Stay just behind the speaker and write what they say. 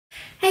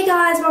Hey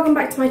guys, welcome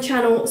back to my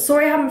channel.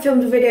 Sorry I haven't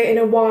filmed a video in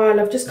a while.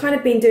 I've just kind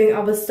of been doing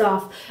other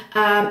stuff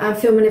and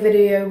filming a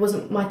video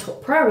wasn't my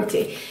top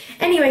priority.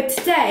 Anyway,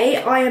 today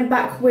I am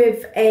back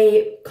with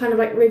a kind of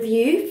like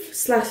review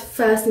slash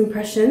first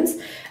impressions.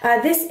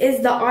 This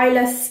is the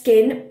Alya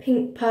Skin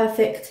Pink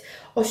Perfect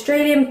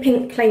Australian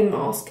Pink Clay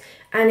Mask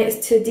and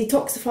it's to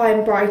detoxify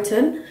and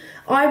brighten.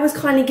 I was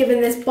kindly given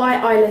this by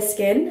Alya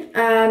Skin,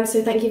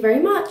 so thank you very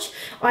much.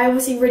 I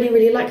obviously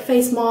really like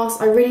face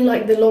masks. I really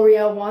like the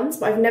L'Oreal ones,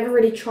 but I've never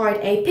really tried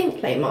a pink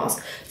clay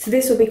mask, so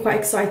this will be quite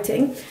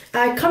exciting.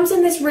 It comes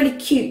in this really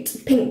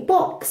cute pink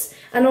box,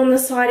 and on the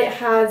side it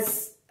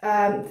has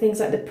things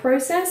like the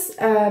process.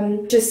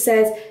 Just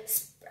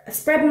says,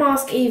 spread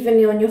mask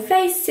evenly on your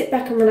face, sit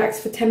back and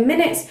relax for 10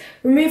 minutes,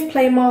 remove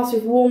clay mask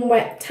with warm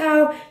wet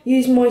towel,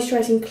 use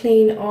moisturising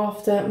clean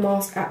after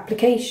mask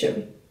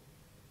application.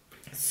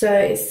 So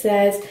it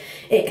says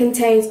it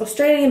contains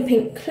Australian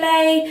pink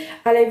clay,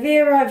 aloe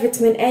vera,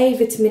 vitamin A,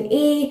 vitamin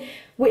E,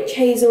 witch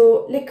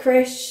hazel,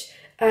 licorice,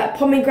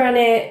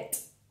 pomegranate,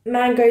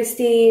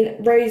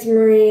 mangosteen,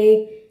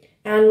 rosemary,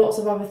 and lots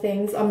of other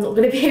things I'm not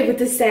going to be able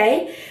to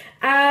say.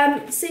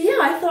 So yeah,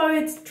 I thought I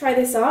would try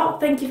this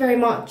out. Thank you very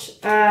much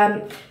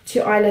to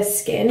Alya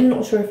Skin.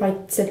 Not sure if I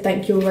said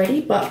thank you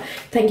already, but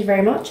thank you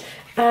very much.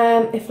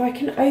 If I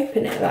can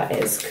open it, that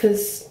is,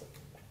 because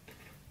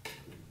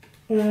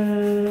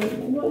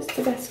what's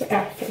the best way?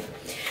 Okay.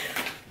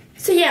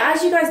 So yeah,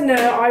 as you guys know,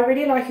 I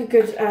really like a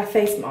good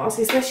face mask,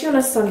 especially on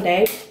a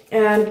Sunday,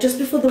 just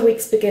before the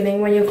week's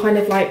beginning, when you're kind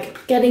of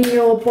like getting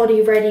your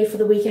body ready for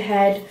the week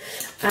ahead.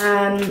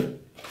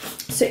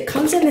 So it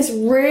comes in this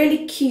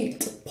really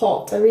cute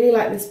pot. I really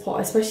like this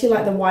pot, especially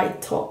like the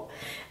white top.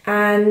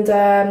 And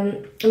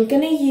I'm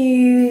gonna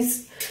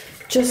use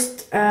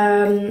just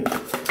I'm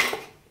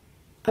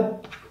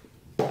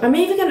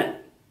either gonna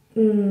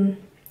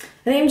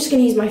I think I'm just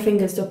going to use my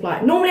fingers to apply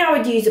it. Normally I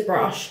would use a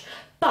brush,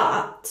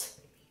 but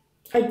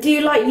I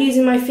do like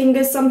using my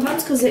fingers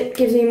sometimes because it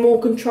gives me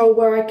more control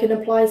where I can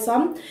apply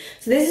some.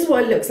 So this is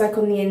what it looks like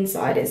on the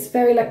inside. It's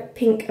very like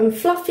pink and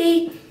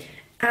fluffy,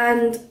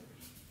 and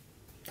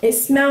it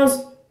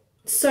smells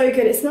so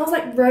good. It smells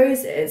like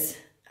roses.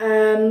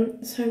 So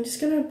I'm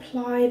just going to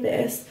apply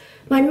this.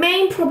 My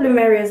main problem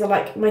areas are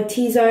like my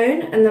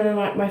T-zone and then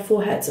like my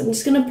forehead. So I'm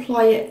just going to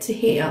apply it to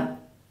here.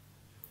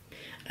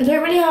 I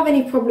don't really have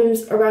any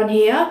problems around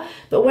here,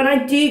 but when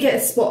I do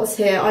get spots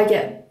here, I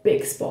get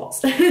big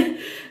spots.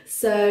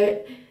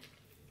 So,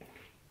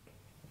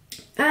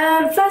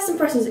 first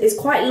impressions is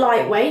quite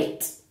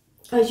lightweight,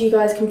 as you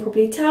guys can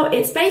probably tell.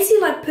 It's basically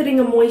like putting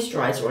a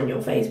moisturiser on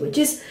your face, which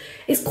is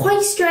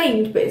quite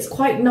strange, but it's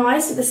quite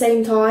nice at the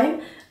same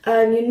time.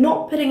 You're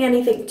not putting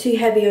anything too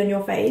heavy on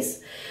your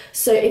face.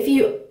 So if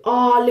you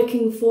are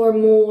looking for a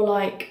more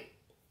like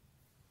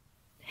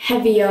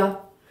heavier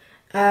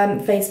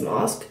face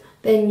mask,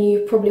 then you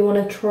probably want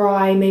to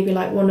try maybe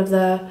like one of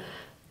the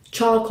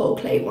charcoal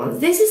clay ones.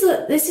 This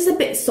is a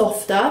bit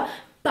softer,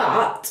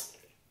 but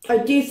I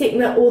do think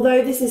that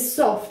although this is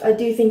soft, I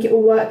do think it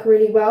will work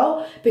really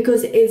well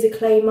because it is a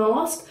clay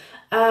mask.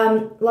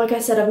 Like I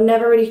said, I've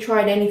never really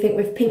tried anything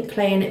with pink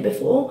clay in it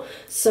before,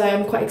 so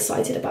I'm quite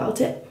excited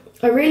about it.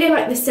 I really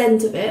like the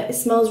scent of it. It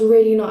smells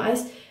really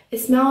nice. It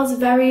smells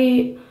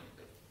very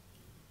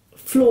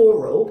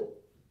floral.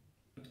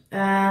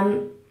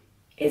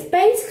 It's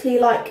basically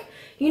like,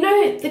 you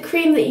know, the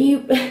cream that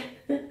you,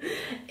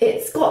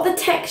 it's got the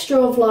texture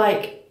of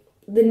like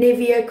the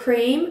Nivea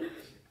cream.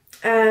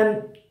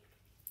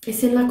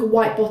 It's in like a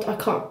white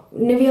bottle,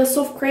 Nivea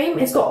soft cream.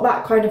 It's got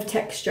that kind of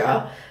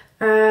texture,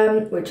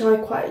 which I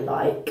quite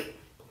like.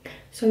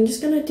 So I'm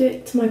just gonna do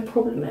it to my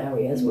problem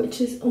areas, which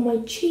is on my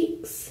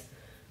cheeks,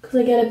 because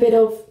I get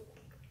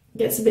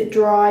gets a bit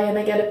dry and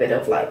I get a bit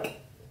of like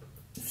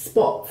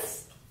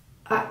spots,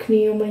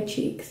 acne on my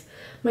cheeks.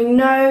 My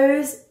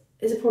nose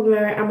is a problem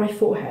area, and my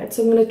forehead.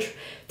 So I'm going to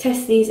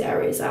test these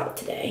areas out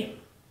today.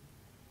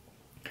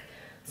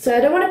 So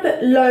I don't want to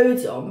put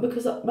loads on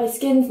because my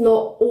skin's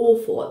not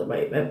awful at the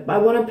moment, but I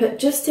want to put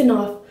just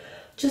enough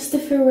just to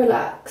feel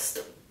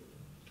relaxed.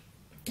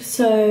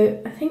 So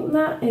I think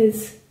that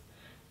is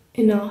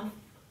enough.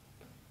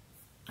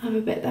 I have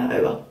a bit there,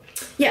 oh well.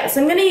 Yeah,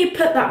 so I'm going to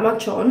put that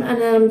much on,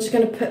 and then I'm just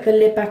going to put the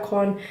lid back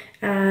on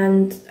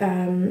and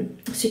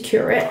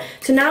secure it.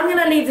 So now I'm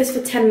going to leave this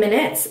for 10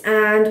 minutes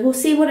and we'll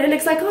see what it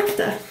looks like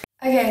after.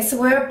 Okay, so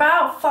we're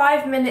about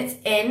 5 minutes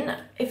in.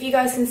 If you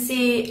guys can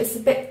see, it's a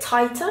bit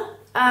tighter.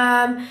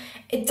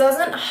 It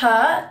doesn't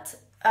hurt.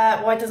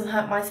 Well, it doesn't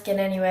hurt my skin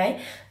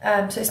anyway,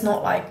 so it's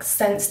not like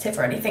sensitive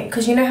or anything,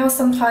 because you know how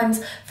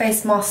sometimes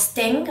face masks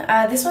sting?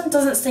 This one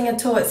doesn't sting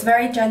at all. It's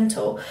very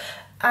gentle.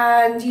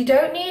 And you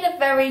don't need a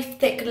very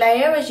thick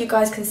layer, as you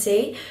guys can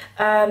see.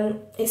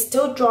 It's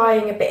still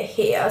drying a bit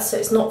here, so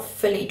it's not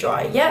fully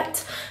dry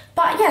yet.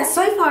 But yeah,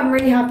 so far I'm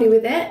really happy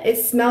with it.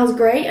 It smells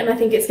great, and I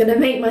think it's gonna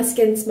make my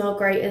skin smell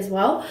great as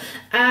well.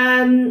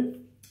 I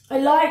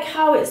like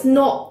how it's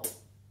not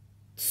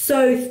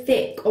so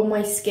thick on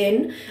my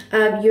skin.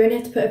 You only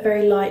have to put a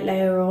very light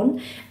layer on,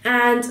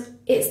 and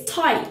it's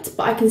tight,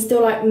 but I can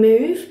still like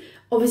move.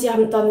 Obviously I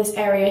haven't done this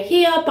area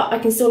here, but I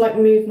can still like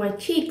move my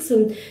cheeks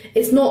and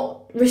it's not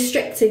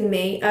restricting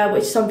me,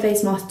 which some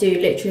face masks do.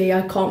 Literally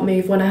I can't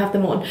move when I have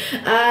them on.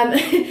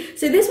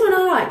 So this one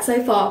I like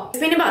so far. It's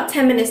been about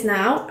 10 minutes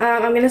now.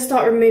 I'm going to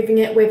start removing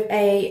it with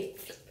a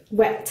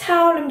wet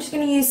towel. I'm just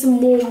going to use some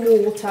warm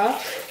water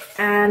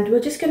and we're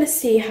just going to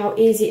see how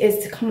easy it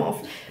is to come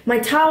off. My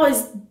towel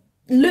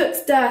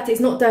looks dirty. It's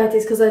not dirty,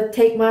 it's because I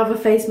take my other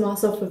face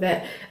masks off of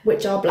it,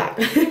 which are black.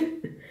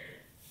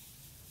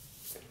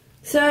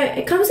 So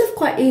it comes off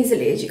quite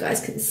easily, as you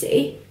guys can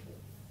see.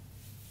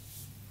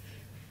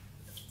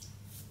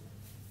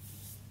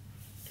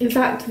 In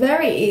fact,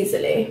 very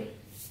easily.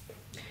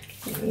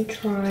 Let me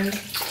try.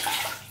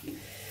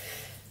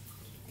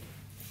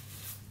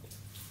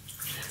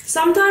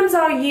 Sometimes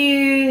I'll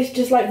use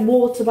just like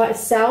water by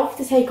itself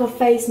to take off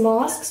face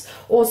masks,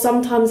 or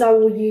sometimes I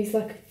will use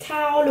like a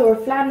towel or a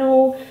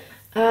flannel.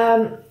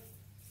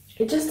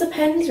 It just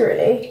depends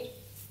really.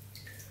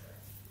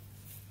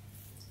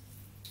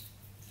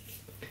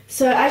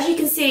 So as you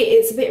can see,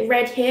 it's a bit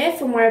red here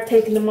from where I've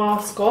taken the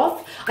mask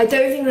off. I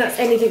don't think that's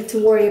anything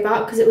to worry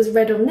about because it was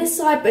red on this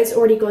side, but it's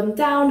already gone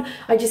down.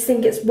 I just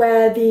think it's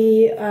where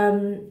the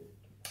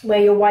where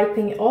you're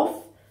wiping it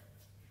off.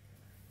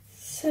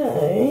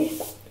 So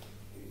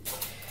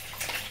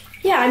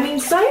yeah, I mean,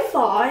 so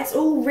far it's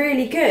all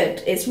really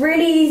good. It's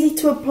really easy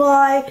to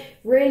apply,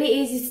 really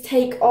easy to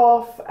take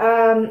off.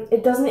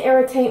 It doesn't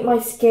irritate my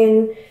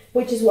skin,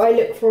 which is what I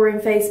look for in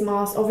face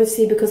masks,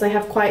 obviously, because I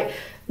have quite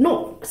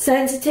not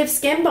sensitive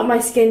skin, but my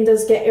skin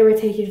does get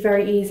irritated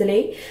very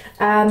easily,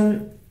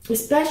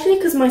 especially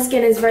because my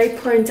skin is very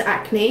prone to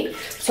acne.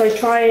 So I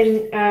try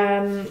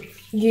and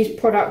use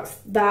products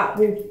that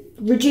will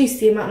reduce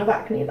the amount of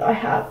acne that I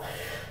have.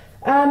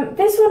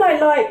 This one I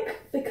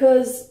like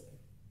because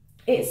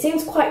it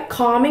seems quite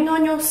calming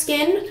on your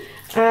skin,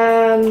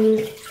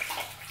 and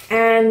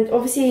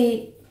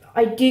obviously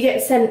I do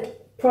get sent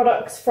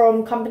products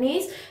from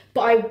companies,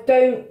 but I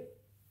don't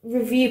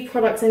review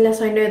products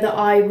unless I know that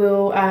I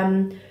will,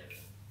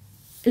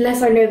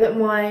 unless I know that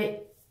my,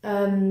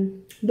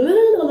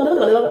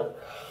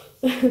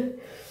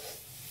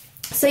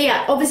 so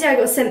yeah, obviously I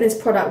got sent this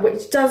product,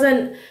 which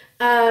doesn't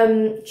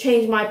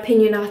change my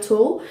opinion at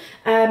all,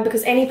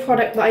 because any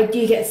product that I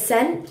do get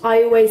sent,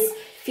 I always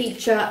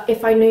feature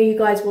if I know you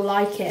guys will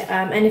like it,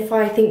 and if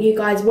I think you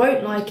guys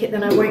won't like it,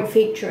 then I won't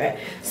feature it.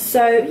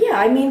 So yeah,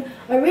 I mean,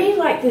 I really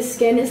like this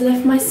skin. It's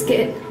left my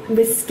skin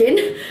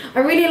I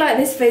really like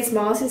this face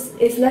mask.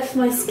 It's left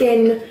my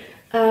skin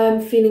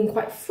feeling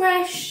quite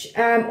fresh,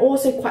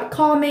 also quite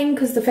calming,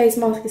 because the face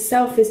mask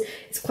itself is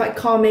quite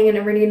calming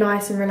and really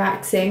nice and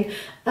relaxing,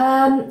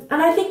 and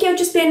I think it'll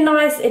just be a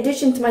nice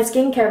addition to my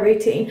skincare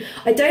routine.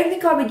 I don't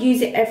think I would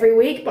use it every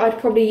week, but I'd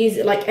probably use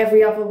it like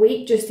every other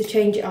week just to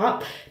change it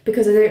up,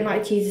 because I don't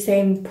like to use the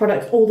same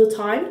product all the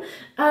time.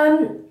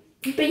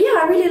 But yeah,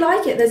 I really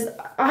like it.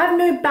 I have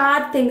no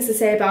bad things to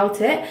say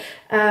about it.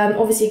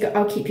 Obviously,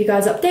 I'll keep you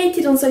guys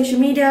updated on social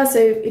media. So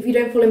if you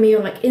don't follow me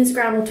on like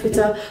Instagram or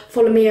Twitter,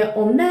 follow me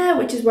on there,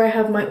 which is where I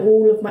have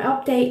all of my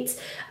updates.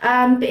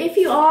 But if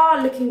you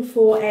are looking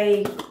for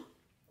a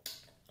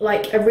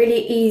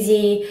really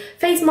easy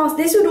face mask,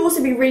 this would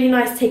also be really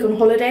nice to take on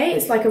holiday.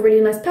 It's like a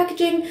really nice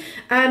packaging.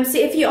 So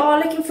if you are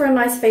looking for a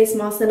nice face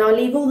mask, then I'll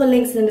leave all the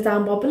links in the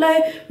down bar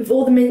below with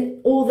all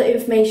the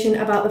information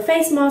about the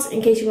face mask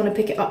in case you want to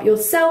pick it up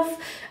yourself.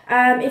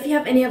 If you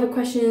have any other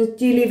questions,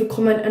 do leave a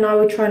comment and I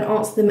will try and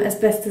answer them as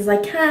best as I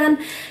can.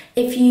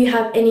 If you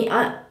have any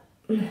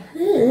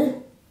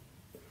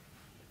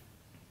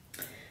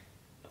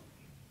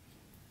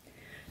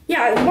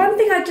yeah, one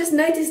thing I just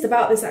noticed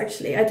about this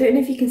actually, I don't know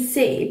if you can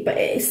see, but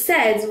it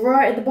says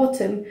right at the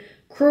bottom,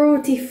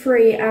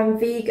 cruelty-free and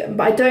vegan,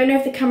 but I don't know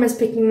if the camera's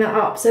picking that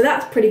up, so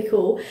that's pretty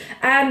cool.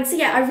 So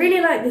yeah, I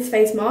really like this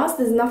face mask.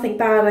 There's nothing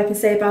bad I can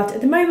say about it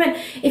at the moment.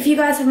 If you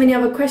guys have any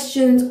other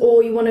questions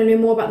or you want to know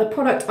more about the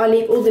product, I'll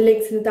leave all the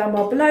links in the down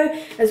bar below,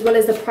 as well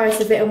as the price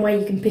of it and where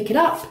you can pick it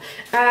up.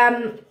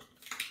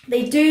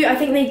 I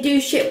think they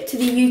do ship to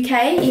the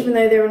UK, even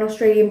though they're an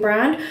Australian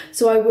brand,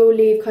 so I will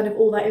leave kind of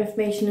all that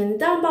information in the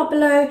down bar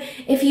below.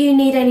 If you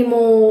need any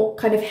more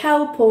kind of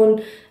help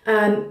on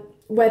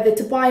whether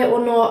to buy it or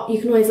not, you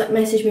can always like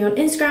message me on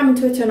Instagram and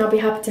Twitter and I'll be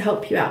happy to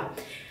help you out.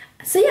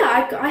 So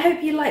yeah, I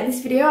hope you like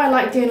this video. I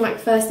like doing like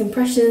first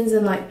impressions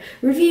and like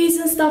reviews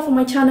and stuff on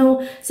my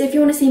channel. So if you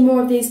want to see more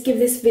of these, give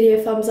this video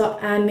a thumbs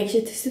up and make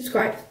sure to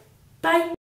subscribe. Bye!